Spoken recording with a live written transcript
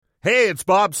Hey, it's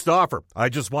Bob Stauffer. I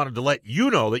just wanted to let you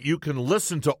know that you can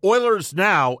listen to Oilers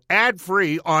Now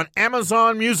ad-free on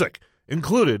Amazon Music,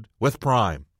 included with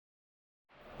Prime.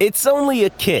 It's only a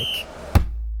kick,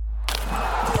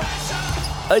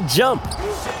 a jump,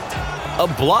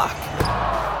 a block.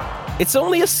 It's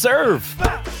only a serve.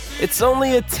 It's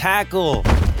only a tackle,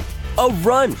 a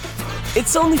run.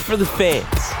 It's only for the fans.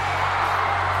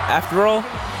 After all,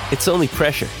 it's only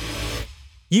pressure.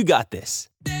 You got this.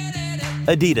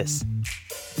 Adidas.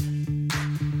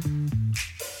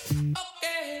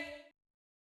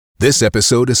 This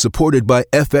episode is supported by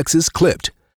FX's Clipped,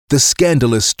 the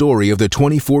scandalous story of the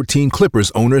 2014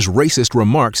 Clippers owner's racist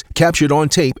remarks captured on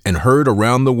tape and heard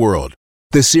around the world.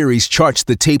 The series charts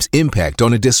the tape's impact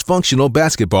on a dysfunctional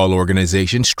basketball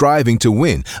organization striving to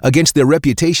win against their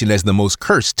reputation as the most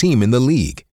cursed team in the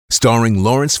league. Starring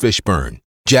Lawrence Fishburne,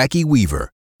 Jackie Weaver,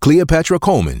 Cleopatra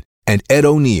Coleman, and Ed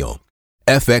O'Neill.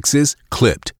 FX's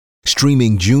Clipped,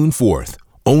 streaming June 4th,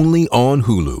 only on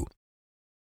Hulu.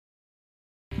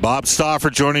 Bob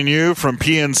Stauffer joining you from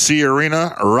PNC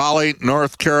Arena, Raleigh,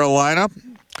 North Carolina.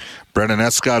 Brendan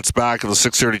Escott's back at the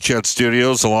 630 Chet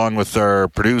Studios, along with our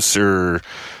producer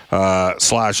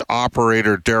slash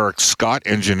operator Derek Scott.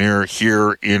 Engineer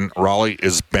here in Raleigh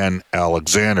is Ben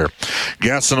Alexander.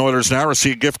 Guests and Oilers Now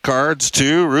receive gift cards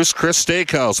to Ruth's Chris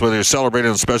Steakhouse. Whether you're celebrating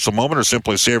a special moment or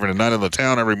simply savoring a night in the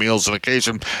town, every meal is an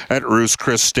occasion at Ruth's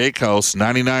Chris Steakhouse,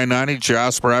 9990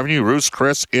 Jasper Avenue. Ruth's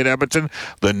Chris in Edmonton,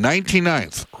 the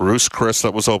 99th Ruth's Chris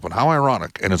that was open. How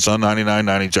ironic. And it's on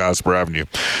 9990 Jasper Avenue.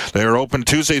 They are open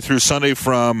Tuesday through Sunday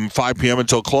from 5 p.m.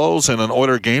 until close, and on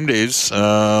Oiler game days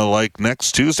like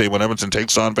next Tuesday when Edmonton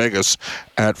takes on Vegas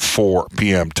at 4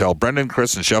 p.m. Tell Brendan,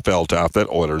 Chris, and Chef Eltaff that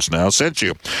Oilers Now sent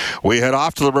you. We head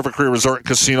off to the River Cree Resort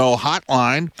Casino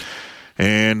hotline,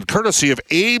 and courtesy of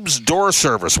Abe's Door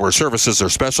Service, where services are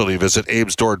specialty, visit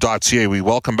abesdoor.ca. We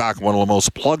welcome back one of the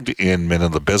most plugged-in men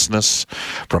in the business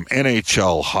from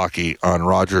NHL hockey on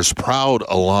Rogers, proud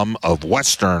alum of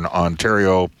Western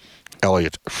Ontario,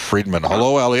 Elliotte Friedman.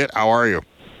 Hello, Elliotte. How are you?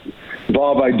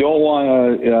 Bob, I don't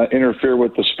want to interfere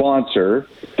with the sponsor,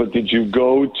 but did you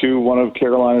go to one of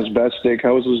Carolina's best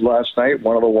steakhouses last night?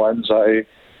 One of the ones I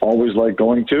always like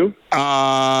going to?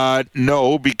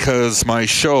 No, because my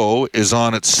show is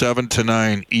on at 7 to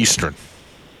 9 Eastern.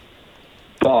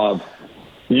 Bob,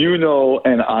 you know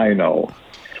and I know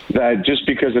that just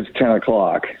because it's 10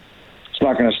 o'clock, it's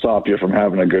not going to stop you from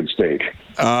having a good steak.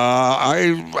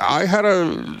 I had a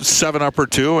 7-up or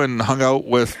two and hung out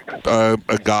with a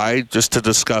guy just to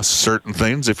discuss certain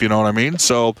things, if you know what I mean.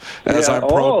 So as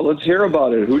let's hear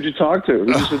about it. Who'd you talk to? Who'd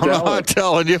you sit down with? I'm not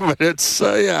telling you, but it's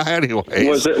anyway.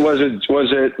 Was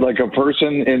it like a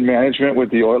person in management with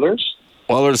the Oilers?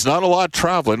 Well, there's not a lot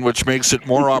traveling, which makes it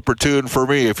more opportune for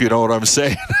me, if you know what I'm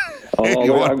saying.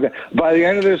 By the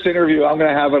end of this interview, I'm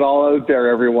going to have it all out there,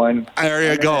 everyone.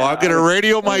 There you go. I'm going to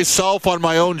radio myself on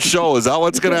my own show. Is that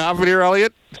what's going to happen here,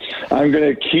 Elliotte? I'm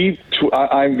going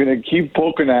to keep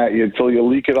poking at you until you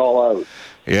leak it all out.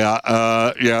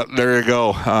 Yeah, there you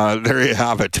go. There you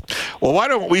have it. Well, why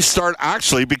don't we start,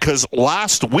 actually, because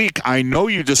last week, I know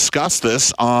you discussed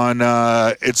this on,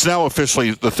 it's now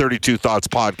officially the 32 Thoughts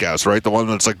podcast, right? The one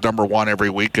that's like number one every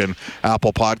week in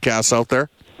Apple Podcasts out there?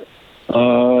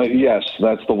 Yes,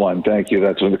 that's the one. Thank you.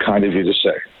 That's kind of you to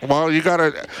say. Well, you got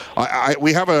to.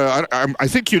 I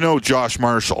think you know Josh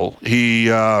Marshall. He.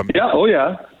 Yeah. Oh,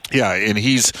 yeah. Yeah, and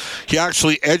he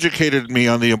actually educated me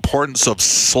on the importance of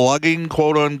slugging,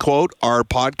 quote unquote, our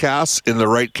podcasts in the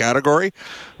right category,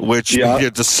 which made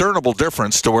a discernible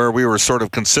difference to where we were sort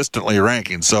of consistently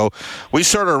ranking. So we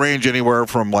sort of range anywhere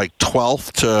from like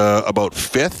 12th to about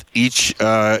 5th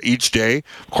each day.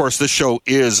 Of course, this show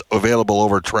is available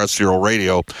over terrestrial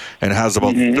radio and has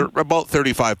about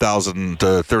 35,000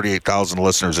 to 38,000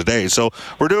 listeners a day. So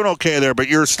we're doing okay there. But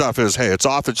your stuff is, hey, it's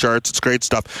off the charts. It's great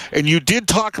stuff. And you did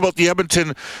talk about the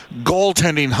Edmonton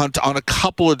goaltending hunt on a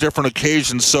couple of different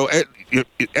occasions. So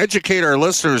educate our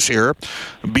listeners here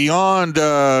beyond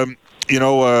a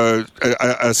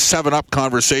 7-up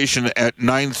conversation at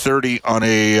 9:30 on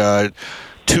a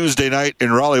Tuesday night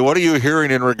in Raleigh. What are you hearing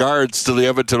in regards to the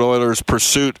Edmonton Oilers'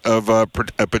 pursuit of a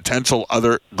potential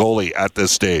other goalie at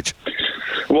this stage?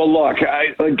 Well, look,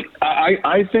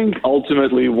 I think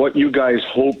ultimately what you guys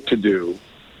hoped to do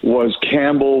was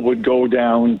Campbell would go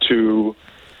down to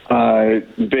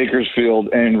Bakersfield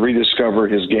and rediscover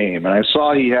his game. And I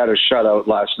saw he had a shutout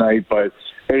last night, but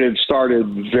it had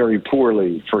started very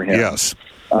poorly for him. Yes.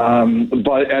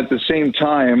 But at the same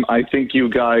time, I think you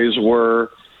guys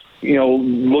were,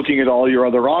 looking at all your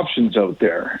other options out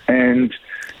there. And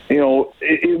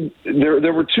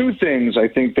there were two things I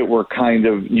think that were kind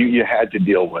of you had to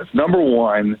deal with. Number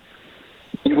one,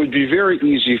 it would be very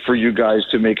easy for you guys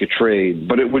to make a trade,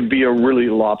 but it would be a really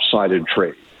lopsided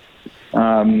trade.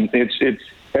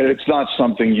 It's not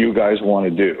something you guys want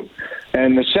to do.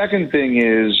 And the second thing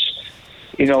is,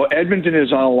 Edmonton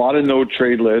is on a lot of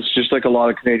no-trade lists, just like a lot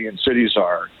of Canadian cities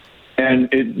are.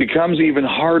 And it becomes even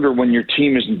harder when your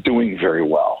team isn't doing very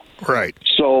well. Right.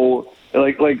 So,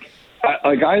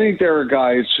 I think there are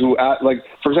guys who,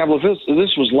 for example, if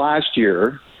this was last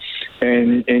year,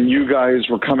 and you guys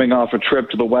were coming off a trip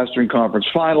to the Western Conference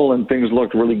Final and things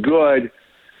looked really good,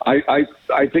 I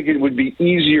think it would be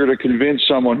easier to convince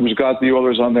someone who's got the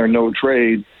Oilers on their no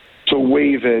trade to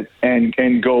waive it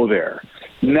and go there.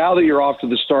 Now that you're off to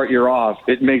the start you're off,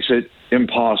 it makes it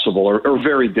impossible or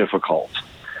very difficult.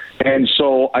 And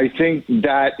so I think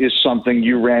that is something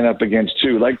you ran up against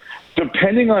too. Like,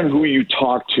 depending on who you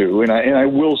talk to, and I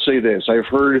will say this, I've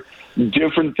heard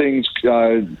different things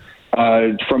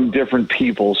from different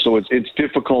people, so it's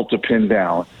difficult to pin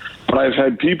down. But I've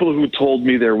had people who told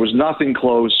me there was nothing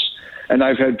close, and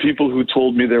I've had people who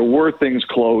told me there were things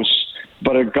close,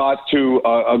 but it got to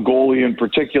a goalie in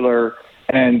particular,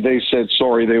 and they said,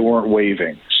 sorry, they weren't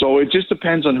waiving. So it just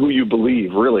depends on who you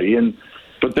believe, really.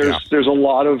 But there's a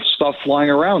lot of stuff flying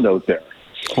around out there.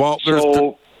 Well,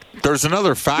 there's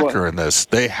another factor in this.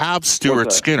 They have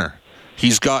Stuart Skinner.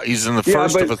 He's in the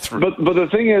first of a three. But the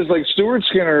thing is, like, Stuart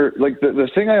Skinner, like the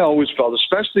thing I always felt,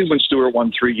 especially when Stuart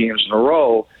won 3 games in a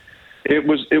row, it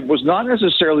was not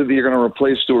necessarily that you're going to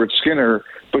replace Stuart Skinner,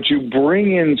 but you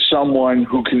bring in someone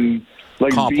who can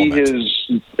be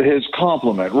his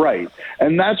complement, right?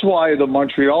 And that's why the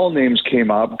Montreal names came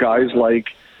up, guys like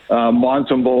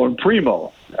Montembeault and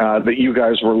Primo that you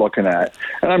guys were looking at.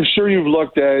 And I'm sure you've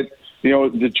looked at,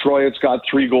 Detroit's got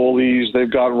 3 goalies.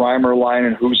 They've got Reimer, Lyon,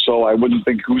 and Husso. I wouldn't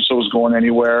think Husso's going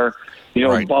anywhere.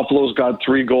 Right. Buffalo's got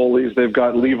 3 goalies. They've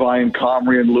got Levi and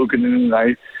Comrie and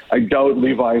Luukkonen. I doubt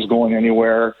Levi's going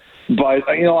anywhere. But,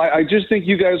 I just think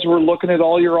you guys were looking at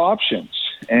all your options.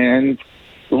 And,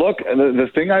 look, the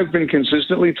thing I've been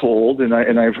consistently told, and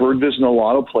I've heard this in a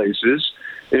lot of places,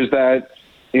 is that,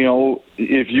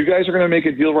 if you guys are going to make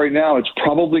a deal right now, it's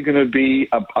probably going to be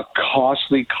a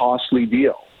costly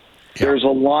deal. Yeah. There's a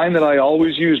line that I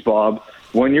always use, Bob.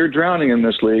 When you're drowning in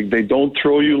this league, they don't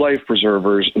throw you life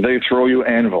preservers. They throw you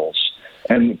anvils.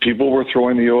 And people were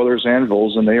throwing the Oilers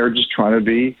anvils, and they are just trying to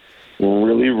be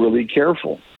really, really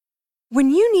careful. When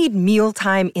you need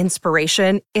mealtime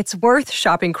inspiration, it's worth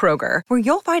shopping Kroger, where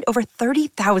you'll find over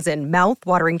 30,000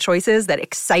 mouth-watering choices that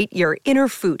excite your inner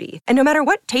foodie. And no matter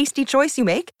what tasty choice you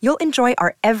make, you'll enjoy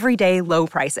our everyday low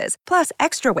prices, plus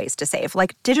extra ways to save,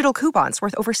 like digital coupons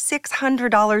worth over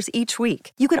 $600 each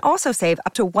week. You can also save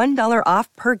up to $1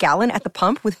 off per gallon at the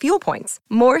pump with fuel points.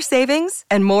 More savings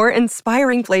and more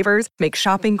inspiring flavors make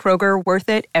shopping Kroger worth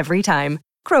it every time.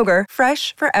 Kroger,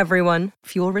 fresh for everyone.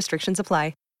 Fuel restrictions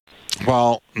apply.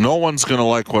 Well, no one's going to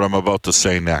like what I'm about to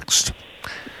say next.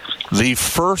 The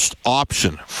first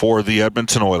option for the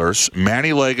Edmonton Oilers,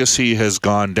 Manny Legacy has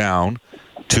gone down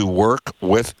to work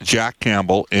with Jack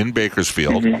Campbell in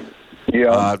Bakersfield. Mm-hmm.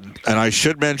 Yeah. And I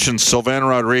should mention Sylvain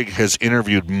Rodrigue has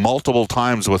interviewed multiple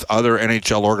times with other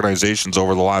NHL organizations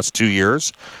over the last 2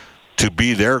 years to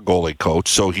be their goalie coach.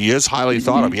 So he is highly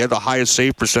thought of. He had the highest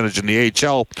save percentage in the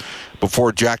AHL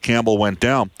before Jack Campbell went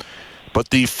down. But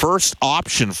the first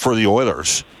option for the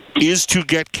Oilers is to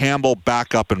get Campbell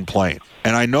back up and playing.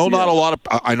 And I know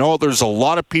I know there's a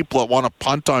lot of people that want to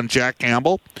punt on Jack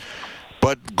Campbell,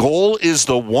 but goal is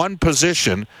the one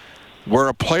position where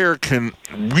a player can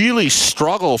really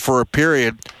struggle for a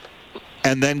period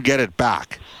and then get it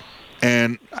back.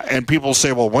 And people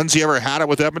say, well, when's he ever had it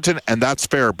with Edmonton? And that's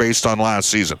fair based on last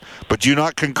season. But do you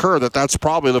not concur that that's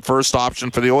probably the first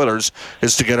option for the Oilers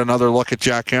is to get another look at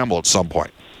Jack Campbell at some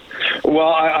point? Well,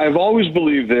 I've always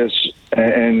believed this,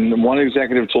 and one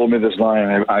executive told me this line,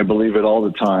 and I believe it all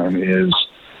the time, is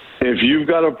if you've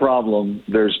got a problem,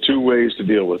 there's 2 ways to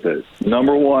deal with it.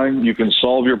 Number 1, you can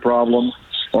solve your problem,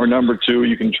 or number 2,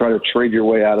 you can try to trade your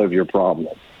way out of your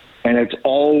problem. And it's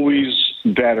always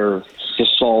better to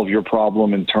solve your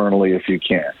problem internally if you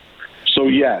can. So,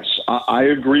 yes, I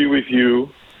agree with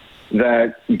you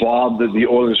that, Bob, that the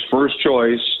Oilers' first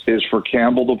choice is for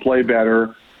Campbell to play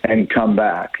better and come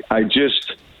back. I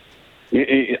think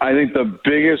the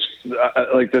biggest,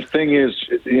 the thing is,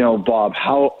 Bob,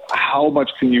 how much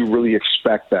can you really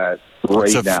expect that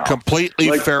right now? It's a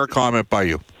completely fair comment by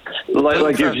you.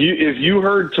 If you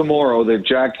heard tomorrow that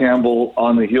Jack Campbell,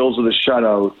 on the heels of the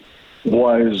shutout,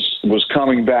 was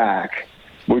coming back,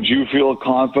 would you feel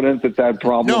confident that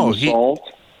problem was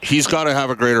solved? he's got to have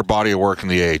a greater body of work in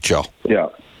the AHL. Yeah.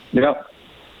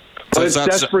 But it's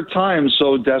desperate times,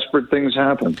 so desperate things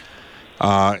happen.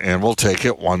 And we'll take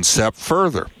it one step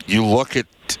further. You look at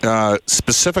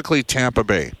specifically Tampa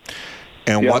Bay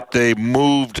and what they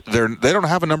moved. They don't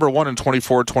have a number 1 in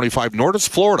 24-25, nor does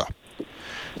Florida.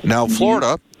 Now,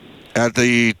 Florida, at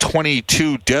the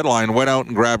 22 deadline, went out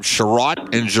and grabbed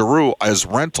Sherratt and Giroux as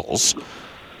rentals.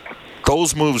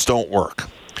 Those moves don't work.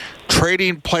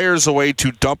 Trading players away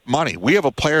to dump money. We have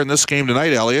a player in this game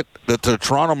tonight, Elliotte,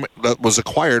 that was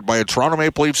acquired by a Toronto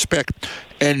Maple Leafs pick,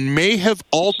 and may have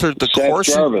altered the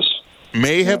course.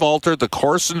 Have altered the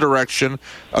course and direction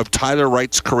of Tyler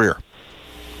Wright's career.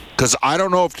 Because I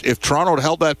don't know if Toronto had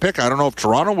held that pick. I don't know if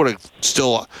Toronto would have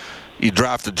still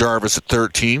drafted Jarvis at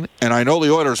 13. And I know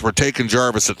the Oilers were taking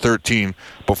Jarvis at 13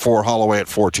 before Holloway at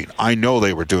 14. I know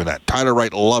they were doing that. Tyler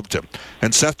Wright loved him.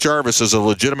 And Seth Jarvis is a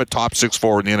legitimate top 6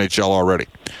 forward in the NHL already.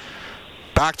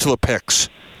 Back to the picks.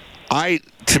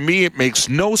 To me, it makes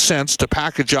no sense to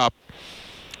package up,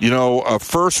 a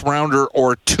first rounder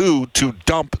or 2 to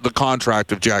dump the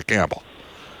contract of Jack Campbell.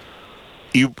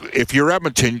 If you're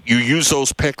Edmonton, you use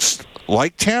those picks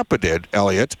like Tampa did,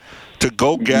 Elliotte, to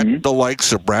go get the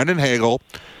likes of Brandon Hagel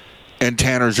and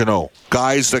Tanner Jeannot,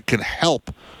 guys that can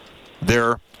help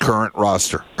their current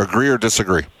roster. Agree or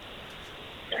disagree?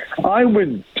 I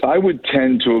would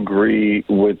tend to agree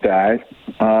with that.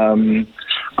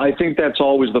 I think that's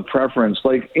always the preference.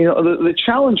 The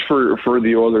challenge for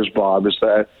the Oilers, Bob, is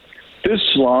that this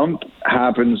slump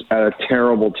happens at a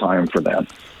terrible time for them.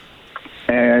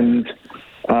 And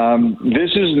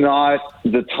this is not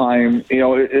the time,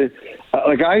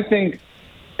 I think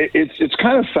it's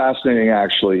kind of fascinating,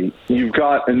 actually. You've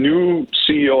got a new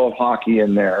CEO of hockey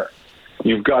in there.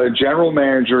 You've got a general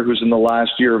manager who's in the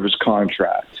last year of his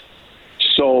contract.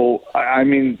 So,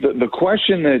 the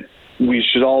question that we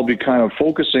should all be kind of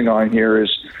focusing on here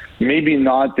is maybe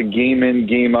not the game in,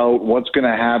 game out, what's going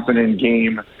to happen in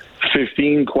game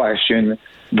 15 question,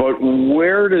 but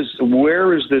where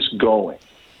is this going?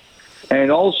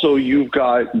 And also, you've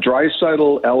got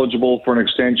Draisaitl eligible for an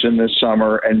extension this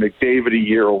summer and McDavid a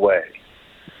year away.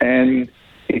 And,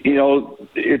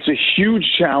 it's a huge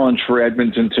challenge for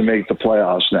Edmonton to make the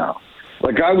playoffs now.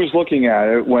 I was looking at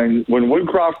it, when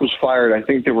Woodcroft was fired, I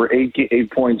think there were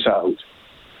 8 points out.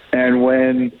 And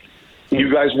when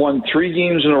you guys won 3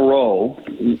 games in a row,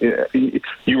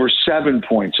 you were 7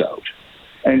 points out.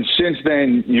 And since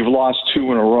then, you've lost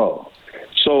 2 in a row.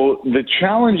 So the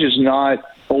challenge is not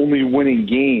only winning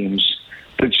games,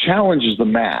 the challenge is the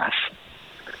math.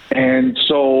 And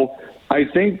so I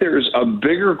think there's a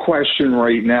bigger question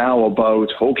right now about,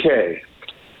 okay,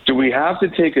 do we have to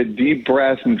take a deep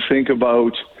breath and think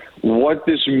about what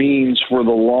this means for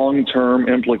the long-term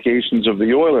implications of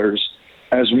the Oilers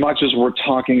as much as we're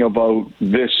talking about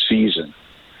this season?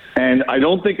 And I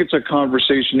don't think it's a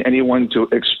conversation anyone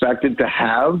expected to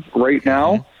have right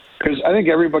now, because I think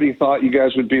everybody thought you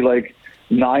guys would be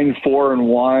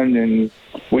 9-4-1, and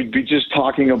we'd be just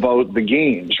talking about the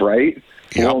games, right?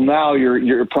 Yep. Well, now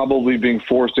you're probably being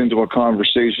forced into a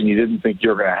conversation you didn't think you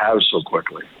were going to have so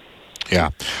quickly. Yeah,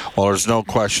 well, there's no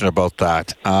question about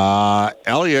that.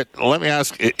 Elliotte, let me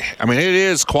ask, it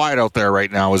is quiet out there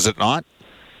right now, is it not?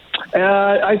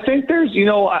 I think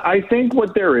I think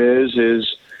what there is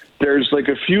there's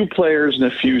a few players and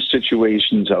a few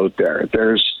situations out there.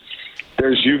 There's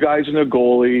you guys and a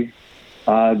goalie.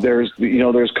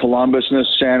 There's Columbus in the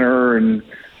center, and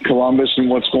Columbus and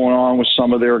what's going on with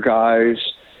some of their guys.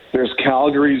 There's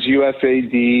Calgary's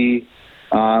UFAD.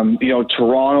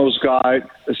 Toronto's got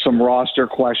some roster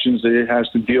questions that it has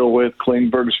to deal with,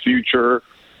 Klingberg's future,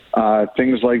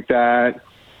 things like that.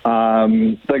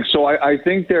 So I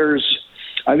think there's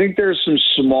some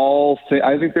small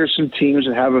I think there's some teams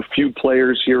that have a few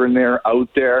players here and there out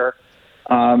there.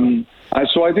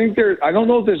 So I think I don't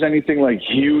know if there's anything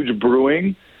huge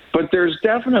brewing, but there's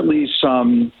definitely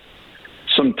some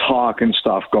talk and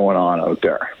stuff going on out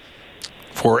there.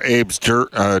 For Abe's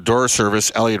door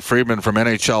service, Elliotte Friedman from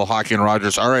NHL Hockey and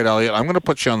Rogers. All right, Elliotte, I'm going to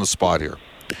put you on the spot here.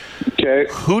 Okay.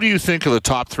 Who do you think are the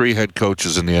top 3 head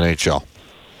coaches in the NHL?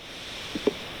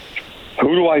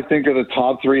 Who do I think are the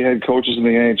top 3 head coaches in the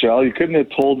NHL? You couldn't have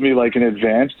told me in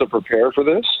advance to prepare for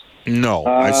this? No,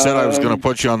 I said I was going to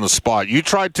put you on the spot. You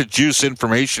tried to juice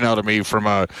information out of me from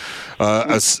I'm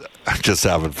just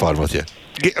having fun with you.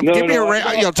 Give me a rank.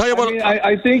 I'll tell you what.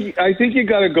 I think you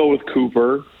got to go with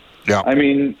Cooper. Yeah.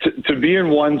 To be in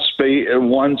one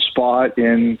spot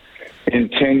in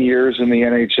 10 years in the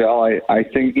NHL, I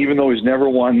think even though he's never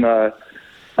won the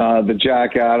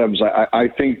Jack Adams, I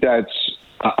think that's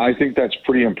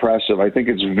pretty impressive. I think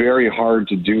it's very hard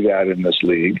to do that in this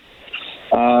league.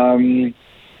 Okay,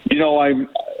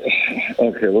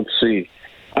 let's see.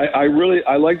 I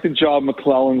like the job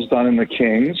McClellan's done in the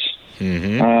Kings.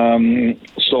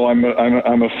 So I'm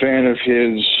a fan of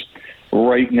his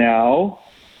right now.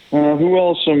 Who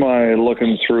else am I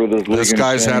looking through this league? This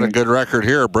guy's had a good record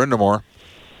here, Brindamore.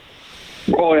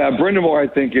 Oh yeah, Brindamore I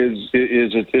think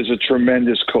is a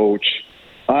tremendous coach.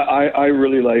 I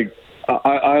really like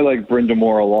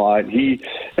Brindamore a lot. He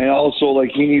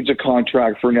needs a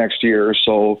contract for next year,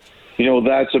 so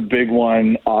that's a big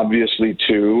one, obviously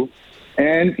too.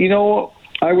 And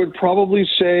I would probably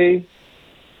say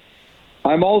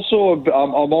I'm also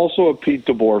a Pete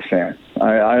DeBoer fan.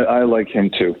 I like him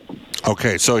too.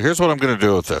 Okay, so here's what I'm going to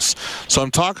do with this. So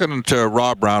I'm talking to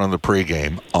Rob Brown in the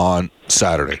pregame on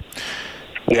Saturday.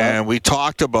 Yeah. And we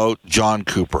talked about John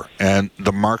Cooper and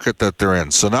the market that they're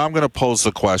in. So now I'm going to pose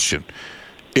the question.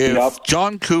 If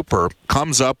John Cooper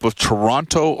comes up with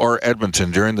Toronto or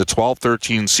Edmonton during the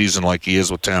 12-13 season like he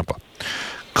is with Tampa,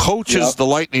 coaches the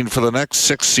Lightning for the next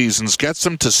 6 seasons, gets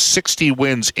them to 60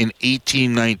 wins in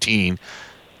 18-19,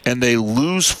 and they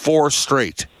lose 4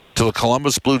 straight to the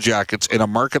Columbus Blue Jackets in a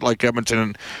market like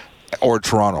Edmonton or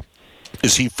Toronto,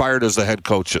 is he fired as the head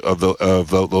coach of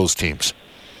those teams?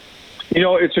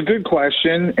 It's a good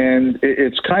question, and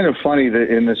it's kind of funny that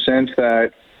in the sense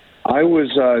that I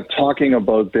was talking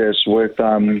about this with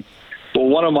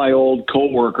one of my old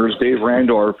coworkers, Dave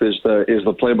Randorf, is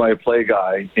the play-by-play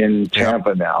guy in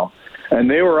Tampa now, and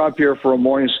they were up here for a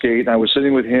morning skate, and I was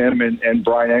sitting with him and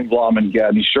Brian Engblom and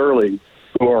Gabby Shirley,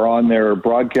 who are on their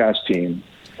broadcast team,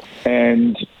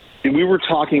 and we were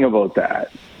talking about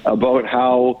that, about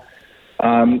how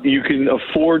you can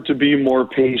afford to be more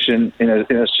patient in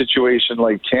a situation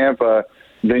like Tampa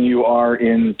than you are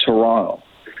in Toronto.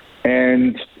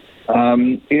 And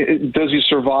does he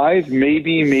survive?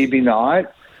 Maybe, maybe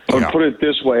not. But put it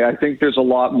this way, I think there's a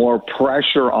lot more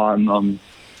pressure on them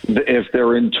if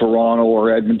they're in Toronto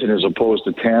or Edmonton as opposed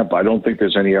to Tampa. I don't think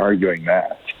there's any arguing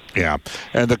that. Yeah,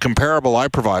 and the comparable I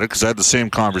provided, because I had the same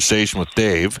conversation with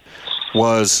Dave,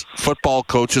 was football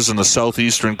coaches in the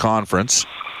Southeastern Conference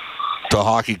to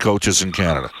hockey coaches in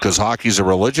Canada, because hockey's a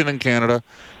religion in Canada,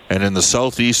 and in the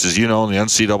Southeast, as you know, in the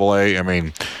NCAA, I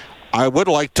mean, I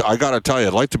got to tell you,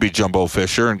 I'd like to be Jumbo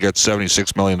Fisher and get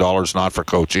 $76 million not for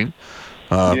coaching.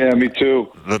 Yeah, me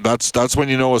too. That's when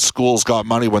you know a school's got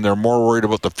money, when they're more worried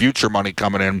about the future money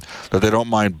coming in, that they don't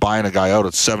mind buying a guy out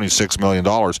at $76 million.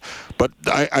 But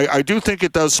I do think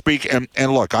it does speak, and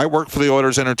look, I work for the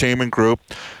Oilers Entertainment Group.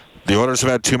 The Oilers have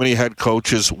had too many head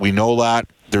coaches. We know that.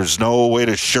 There's no way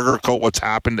to sugarcoat what's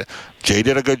happened. Jay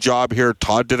did a good job here.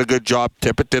 Todd did a good job.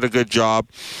 Tippett did a good job.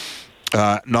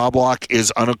 Knobloch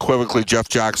is unequivocally Jeff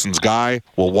Jackson's guy.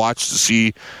 We'll watch to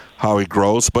see how he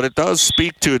grows. But it does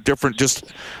speak to a different,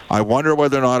 I wonder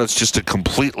whether or not it's just a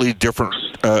completely different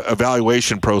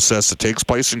evaluation process that takes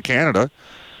place in Canada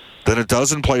than it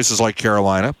does in places like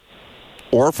Carolina,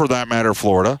 or for that matter,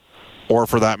 Florida, or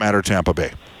for that matter, Tampa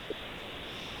Bay.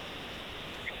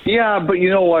 Yeah, but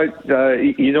you know what?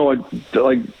 The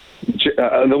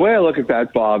way I look at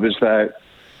that, Bob, is that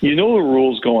the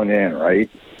rules going in, right?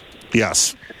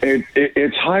 Yes.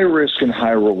 It's high risk and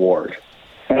high reward.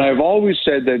 And I've always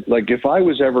said that, if I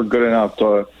was ever good enough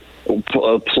to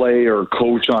play or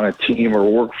coach on a team or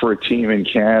work for a team in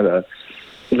Canada,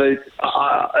 that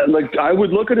I would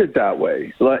look at it that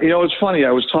way. It's funny.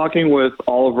 I was talking with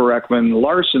Oliver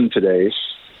Ekman-Larsson today,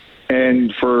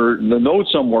 and for the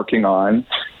notes I'm working on,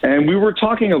 and we were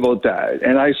talking about that.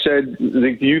 And I said,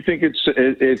 do you think it's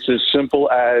as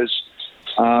simple as,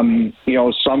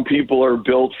 some people are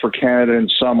built for Canada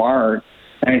and some aren't?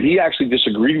 And he actually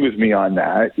disagreed with me on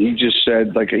that. He just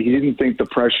said, he didn't think the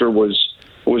pressure was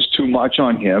too much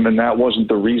on him, and that wasn't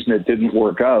the reason it didn't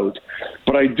work out.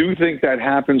 But I do think that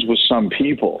happens with some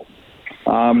people.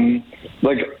 I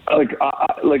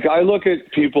look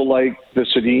at people like the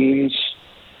Sedins.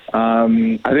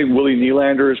 I think Willie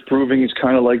Nylander is proving he's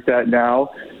kind of like that now.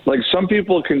 Some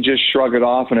people can just shrug it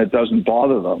off and it doesn't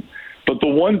bother them. But the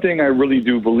one thing I really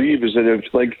do believe is that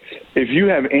if you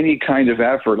have any kind of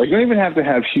effort, you don't even have to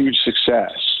have huge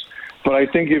success, but I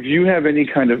think if you have any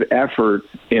kind of effort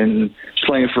in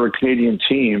playing for a Canadian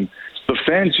team, the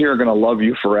fans here are going to love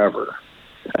you forever.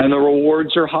 And the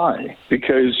rewards are high,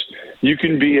 because you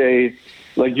can be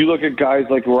you look at guys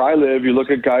like where I live, you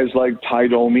look at guys like Ty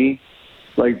Domi.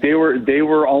 They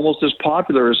were almost as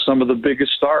popular as some of the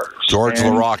biggest stars. George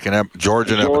Larocque and George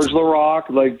Larocque.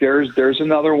 There's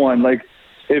another one.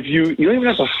 If you don't even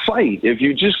have to fight. If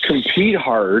you just compete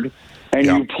hard and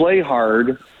you play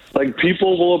hard,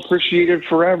 people will appreciate it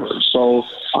forever. So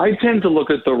I tend to look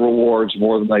at the rewards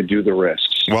more than I do the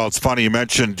risks. Well, it's funny. You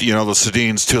mentioned, the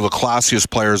Sedins, two of the classiest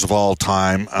players of all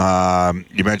time.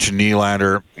 You mentioned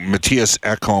Nylander. Matthias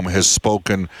Ekholm has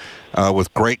spoken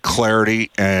with great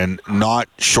clarity and not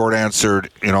short-answered,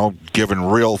 given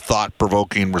real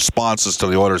thought-provoking responses to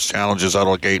the Oilers' challenges out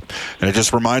of the gate. And it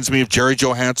just reminds me of Jerry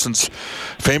Johansson's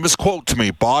famous quote to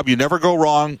me, Bob, you never go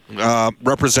wrong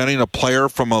representing a player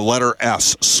from a letter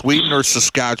S, Sweden or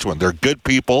Saskatchewan. They're good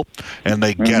people, and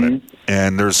they get it.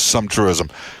 And there's some truism.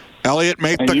 Elliotte,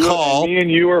 make the call. Me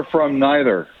and you are from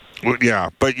neither. Yeah,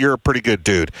 but you're a pretty good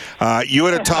dude. You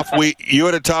had a tough week. You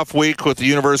had a tough week with the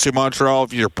University of Montreal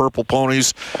with your Purple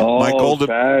Ponies.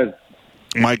 Bad.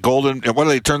 My Golden. What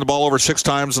did they turn the ball over 6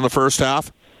 times in the first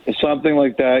half? Something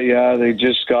like that. Yeah, they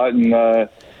just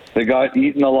they got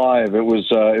eaten alive. It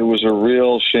was a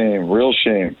real shame. Real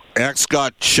shame. X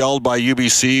got shelled by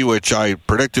UBC, which I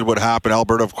predicted would happen.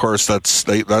 Alberta, of course,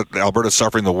 Alberta's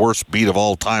suffering the worst beat of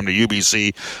all time to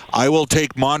UBC. I will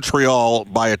take Montreal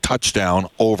by a touchdown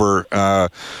over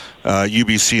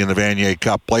UBC in the Vanier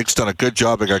Cup. Blake's done a good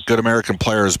job. They got good American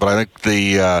players, but I think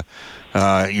the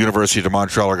University of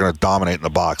Montreal are going to dominate in the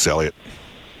box, Elliotte.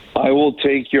 I will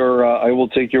take your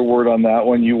word on that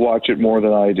one. You watch it more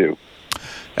than I do.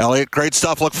 Elliotte, great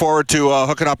stuff. Look forward to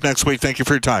hooking up next week. Thank you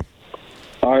for your time.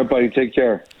 All right, buddy. Take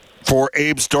care. For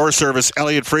Abe's Door Service,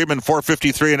 Elliotte Friedman,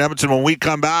 4:53 in Edmonton. When we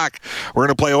come back, we're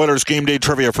going to play Oilers Game Day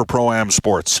Trivia for Pro-Am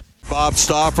Sports. Bob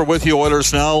Stauffer with you,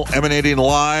 Oilers Now, emanating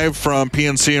live from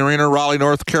PNC Arena, Raleigh,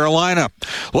 North Carolina.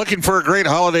 Looking for a great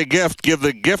holiday gift? Give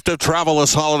the gift of travel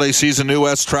this holiday season, New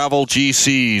West Travel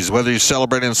GCs. Whether you're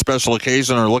celebrating a special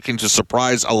occasion or looking to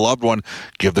surprise a loved one,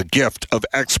 give the gift of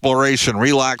exploration,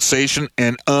 relaxation,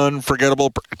 and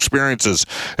unforgettable experiences.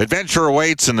 Adventure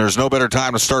awaits, and there's no better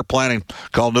time to start planning.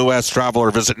 Call New West Travel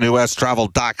or visit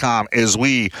newwesttravel.com as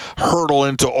we hurtle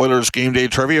into Oilers Game Day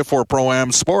Trivia for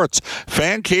Pro-Am Sports.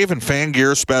 Fan Cave and Fan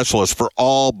Gear Specialist for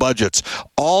all budgets.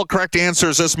 All correct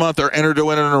answers this month are entered to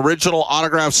win an original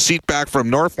autographed seat back from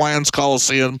Northlands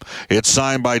Coliseum. It's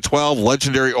signed by 12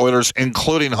 legendary Oilers,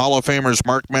 including Hall of Famers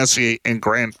Mark Messier and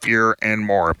Grant Fuhr and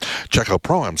more. Check out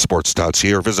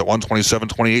proamsports.ca or visit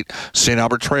 12728 St.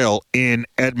 Albert Trail in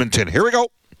Edmonton. Here we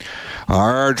go.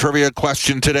 Our trivia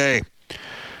question today.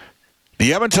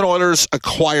 The Edmonton Oilers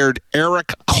acquired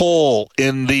Eric Cole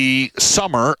in the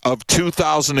summer of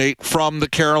 2008 from the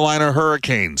Carolina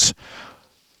Hurricanes.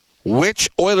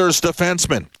 Which Oilers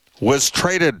defenseman was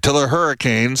traded to the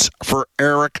Hurricanes for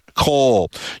Eric Cole?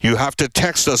 You have to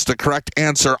text us the correct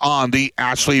answer on the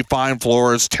Ashley Fine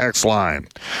Floors text line.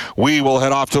 We will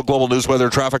head off to a global news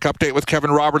weather traffic update with Kevin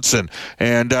Robertson.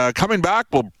 And coming back,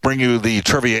 we'll bring you the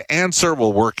trivia answer.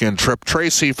 We'll work in Trip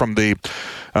Tracy from the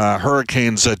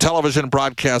Hurricanes television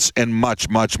broadcasts and much,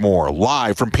 much more.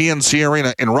 Live from PNC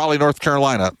Arena in Raleigh, North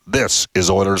Carolina, this is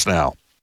Oilers Now.